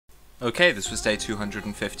Okay, this was day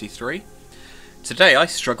 253. Today I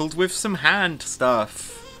struggled with some hand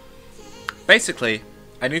stuff. Basically,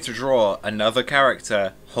 I need to draw another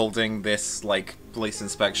character holding this, like, police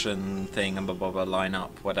inspection thing and blah blah blah line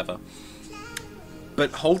up, whatever.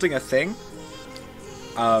 But holding a thing,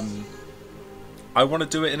 I want to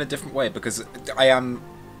do it in a different way because I am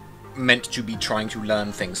meant to be trying to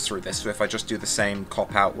learn things through this, so if I just do the same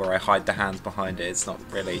cop-out where I hide the hands behind it, it's not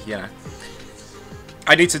really, you know.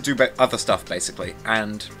 I need to do other stuff, basically,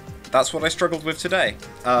 and that's what I struggled with today.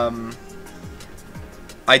 I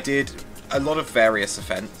did a lot of various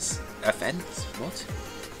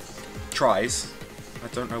tries. I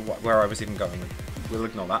don't know where I was even going. We'll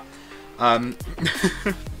ignore that.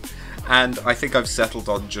 And I think I've settled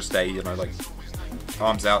on just a, you know, like,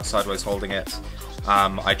 arms out, sideways holding it.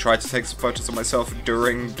 I tried to take some photos of myself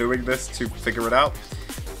during doing this to figure it out.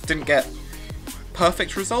 Didn't get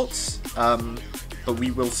perfect results, but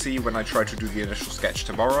we will see when I try to do the initial sketch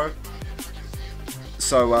tomorrow.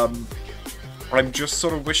 So, I'm just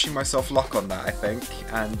sort of wishing myself luck on that, I think,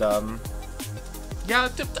 and, yeah,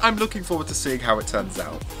 I'm looking forward to seeing how it turns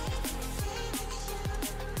out.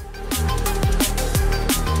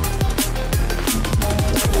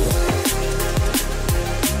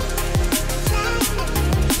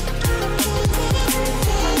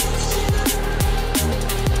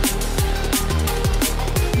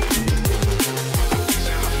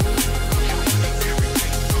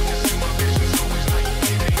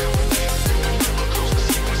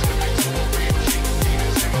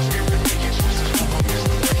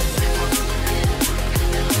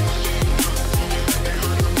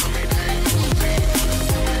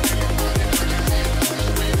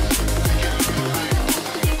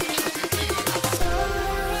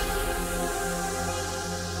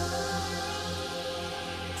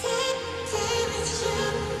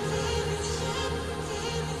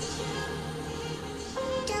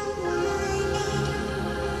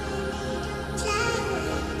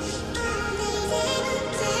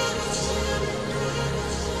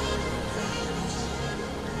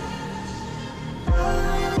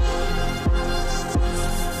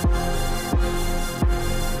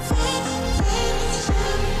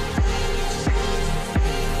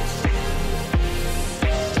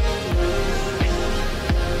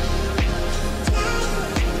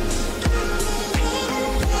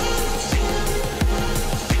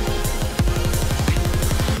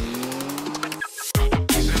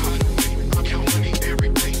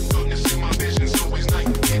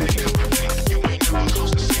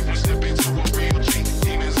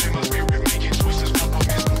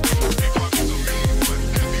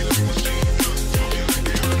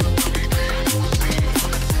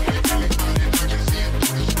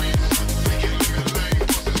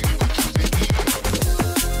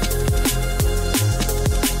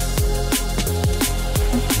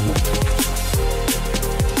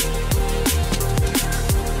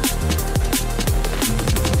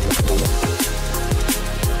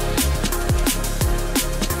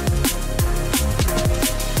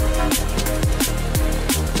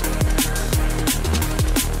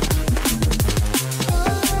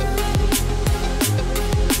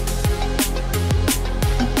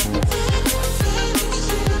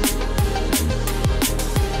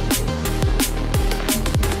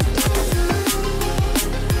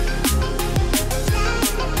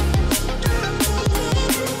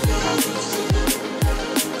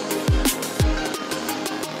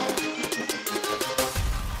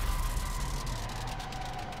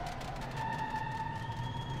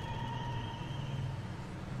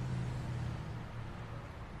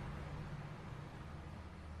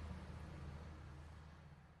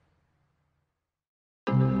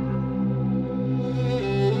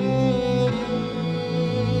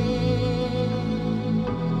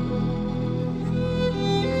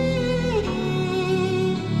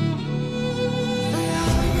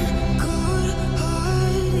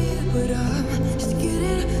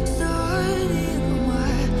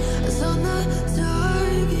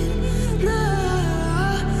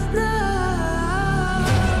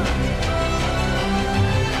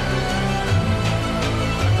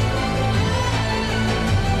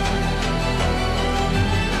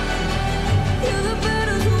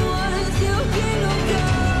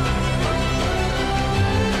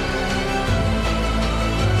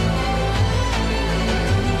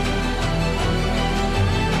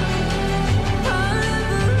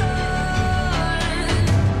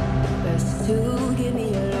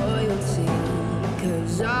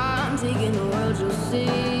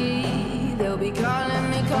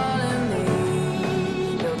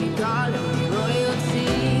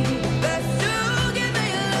 Royalty. Best to give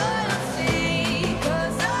me loyalty,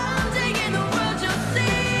 'cause I'm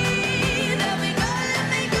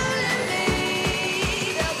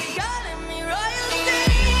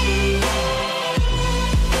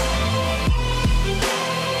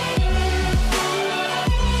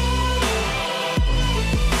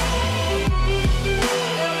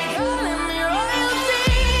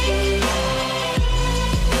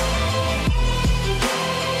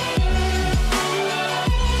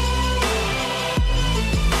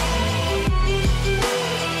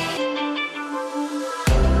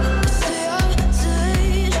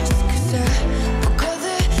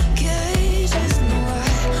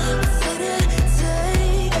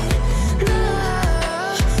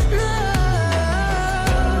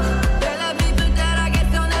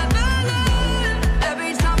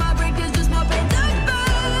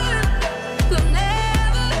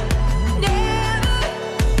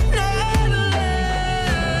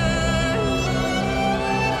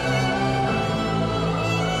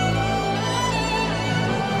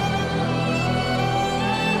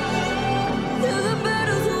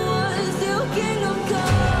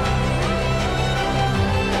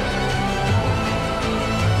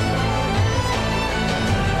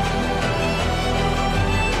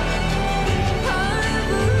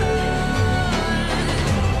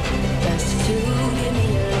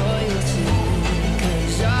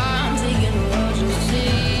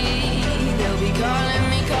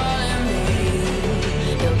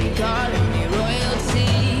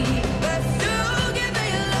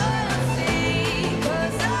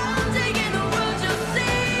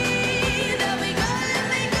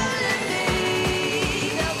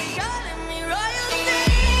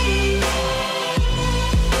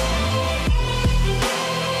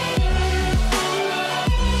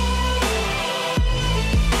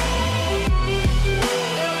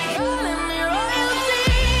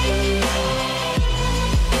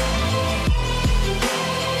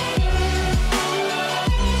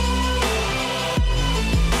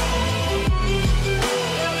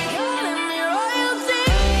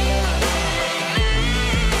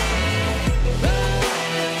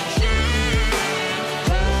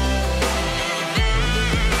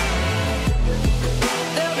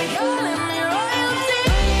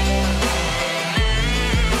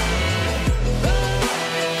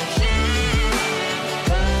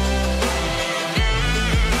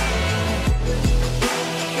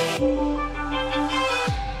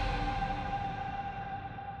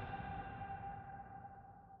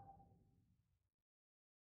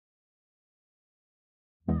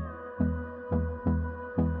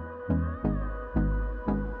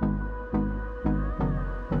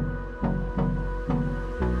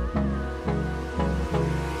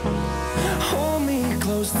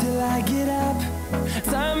close till I get up.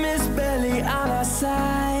 Time is barely on our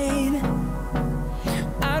side.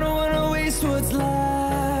 I don't wanna waste what's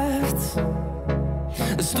left.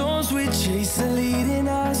 The storms we chase are leading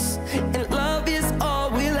us, and love is all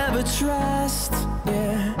we'll ever trust.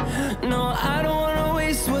 Yeah, no, I don't wanna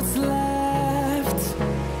waste what's left.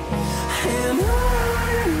 And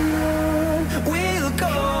on we'll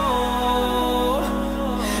go,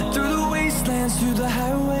 through the wastelands, through the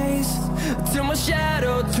highways, till my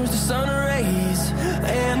shadow turns to sun rays.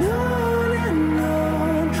 And on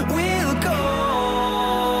we'll go,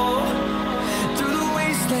 through the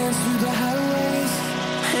wastelands, through the highways,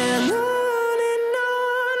 and on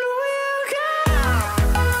we'll go.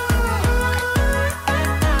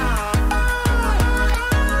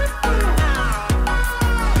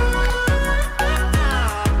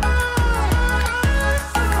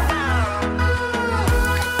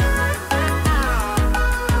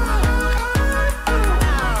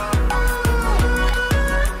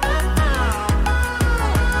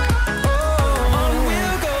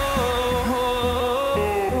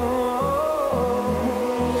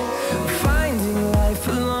 Finding life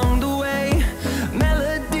along the way,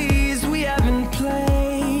 melodies we haven't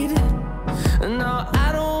played. No, I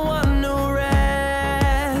don't want no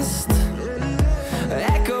rest.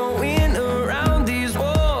 Echoing around these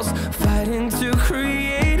walls, fighting to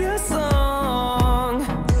create a song.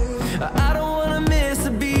 I don't wanna miss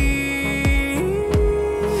a beat.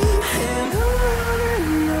 And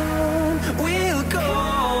on we'll go,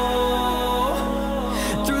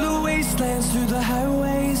 through the wastelands, through the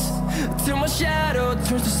highways, till my shadow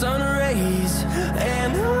turns to sun rays.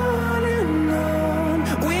 And on